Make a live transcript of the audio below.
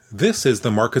This is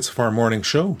the Markets Farm Morning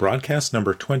Show, broadcast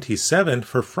number 27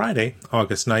 for Friday,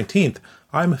 August 19th.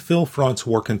 I'm Phil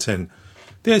Franz-Warkentin.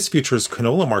 The ICE Futures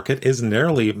canola market is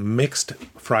narrowly mixed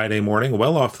Friday morning,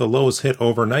 well off the lows hit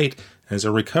overnight, as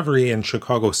a recovery in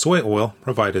Chicago soy oil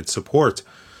provided support.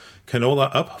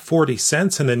 Canola up 40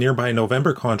 cents in the nearby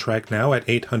November contract, now at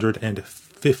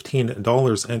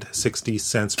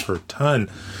 $815.60 per ton.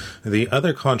 The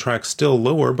other contracts still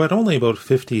lower, but only about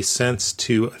 50 cents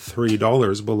to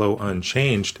 $3 below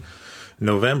unchanged.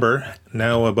 November,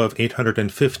 now above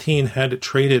 $815, had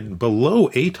traded below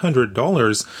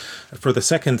 $800 for the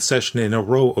second session in a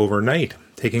row overnight,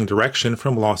 taking direction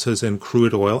from losses in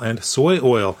crude oil and soy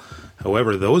oil.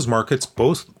 However, those markets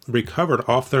both recovered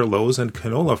off their lows and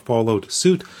canola followed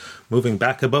suit, moving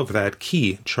back above that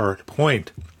key chart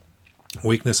point.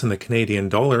 Weakness in the Canadian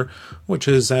dollar, which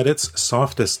is at its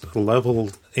softest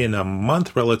level in a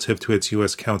month relative to its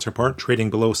U.S. counterpart, trading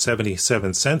below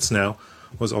 77 cents now,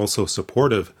 was also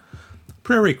supportive.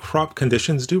 Prairie crop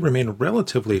conditions do remain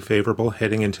relatively favorable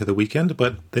heading into the weekend,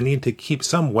 but the need to keep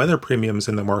some weather premiums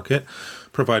in the market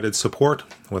provided support,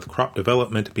 with crop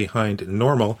development behind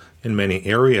normal in many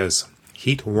areas.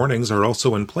 Heat warnings are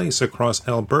also in place across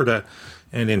Alberta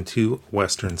and into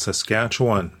western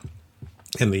Saskatchewan.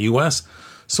 In the U.S.,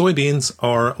 soybeans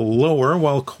are lower,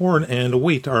 while corn and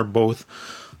wheat are both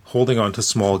holding on to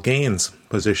small gains.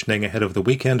 Positioning ahead of the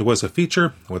weekend was a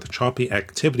feature, with choppy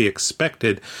activity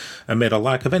expected amid a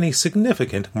lack of any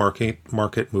significant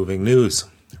market-moving news.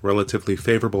 Relatively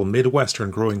favorable Midwestern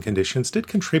growing conditions did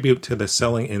contribute to the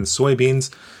selling in soybeans.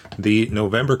 The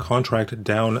November contract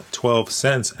down 12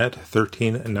 cents at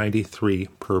 $13.93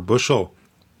 per bushel.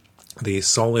 The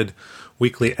solid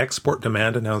weekly export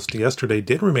demand announced yesterday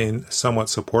did remain somewhat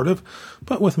supportive,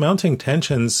 but with mounting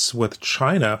tensions with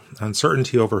China,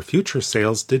 uncertainty over future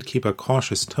sales did keep a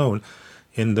cautious tone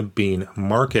in the bean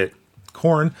market.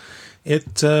 Corn,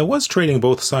 it was trading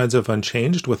both sides of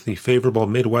unchanged, with the favorable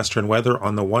Midwestern weather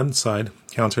on the one side,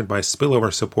 countered by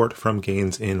spillover support from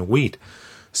gains in wheat.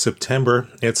 September,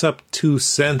 it's up 2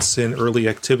 cents in early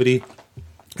activity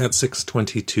at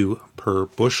 $6.22 per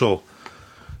bushel.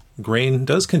 Grain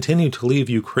does continue to leave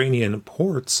Ukrainian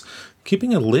ports,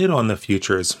 keeping a lid on the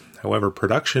futures. However,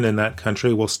 production in that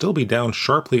country will still be down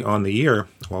sharply on the year,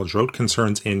 while drought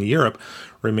concerns in Europe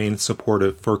remain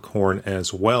supportive for corn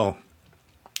as well.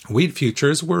 Wheat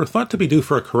futures were thought to be due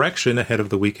for a correction ahead of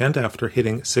the weekend after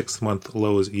hitting 6-month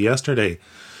lows yesterday.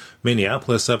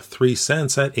 Minneapolis up 3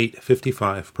 cents at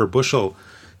 $8.55 per bushel.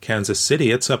 Kansas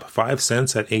City, it's up 5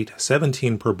 cents at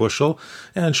 $8.17 per bushel,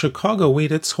 and Chicago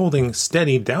wheat, it's holding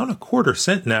steady, down a quarter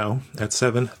cent now at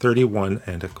 $7.31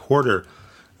 and a quarter.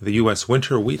 The U.S.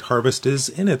 winter wheat harvest is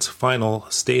in its final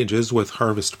stages, with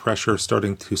harvest pressure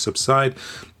starting to subside,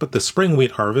 but the spring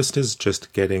wheat harvest is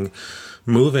just getting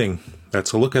moving.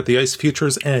 That's a look at the ICE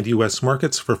futures and U.S.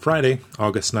 markets for Friday,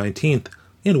 August 19th.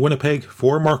 In Winnipeg,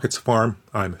 for Markets Farm,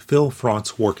 I'm Phil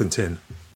Franz-Warkentin.